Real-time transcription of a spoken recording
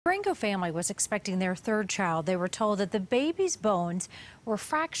Branco family was expecting their third child. They were told that the baby's bones were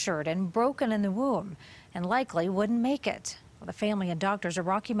fractured and broken in the womb and likely wouldn't make it. Well, the family and doctors at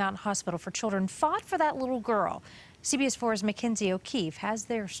Rocky Mountain Hospital for Children fought for that little girl. CBS 4's Mackenzie O'Keefe has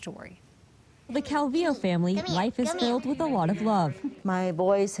their story. The Calvillo family, life is filled with a lot of love. My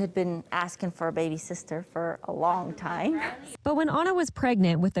boys had been asking for a baby sister for a long time. But when Anna was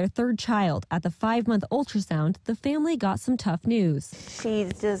pregnant with their third child, at the 5-month ultrasound, the family got some tough news.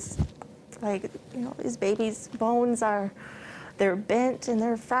 She's just like, his baby's bones they're bent and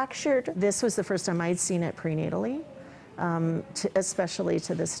they're fractured. This was the first time I'd seen it prenatally, especially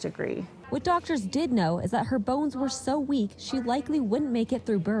to this degree. What doctors did know is that her bones were so weak, she likely wouldn't make it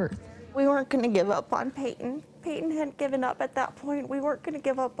through birth. We weren't going to give up on Peyton. Peyton hadn't given up at that point. We weren't going to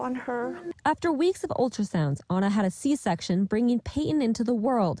give up on her. After weeks of ultrasounds, Anna had a C-section, bringing Peyton into the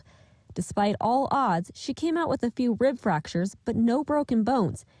world. Despite all odds, she came out with a few rib fractures, but no broken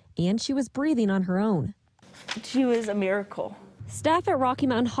bones, and she was breathing on her own. She was a miracle. Staff at Rocky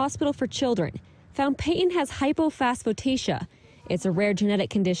Mountain Hospital for Children found Peyton has hypophosphatasia. It's a rare genetic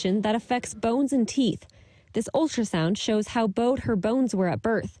condition that affects bones and teeth. This ultrasound shows how bowed her bones were at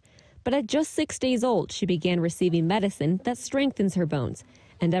birth. But at just 6 days old, she began receiving medicine that strengthens her bones.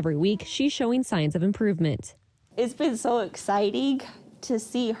 And every week, she's showing signs of improvement. It's been so exciting to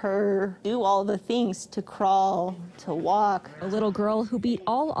see her do all the things, to crawl, to walk. A little girl who beat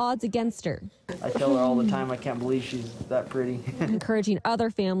all odds against her. I tell her all the time, I can't believe she's that pretty. Encouraging other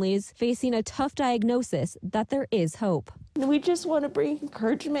families facing a tough diagnosis that there is hope. We just want to bring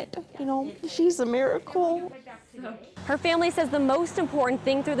encouragement. She's a miracle. Her family says the most important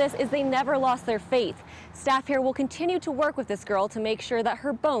thing through this is they never lost their faith. Staff here will continue to work with this girl to make sure that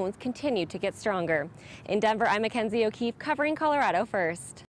her bones continue to get stronger. In Denver, I'm Mackenzie O'Keefe, covering Colorado First.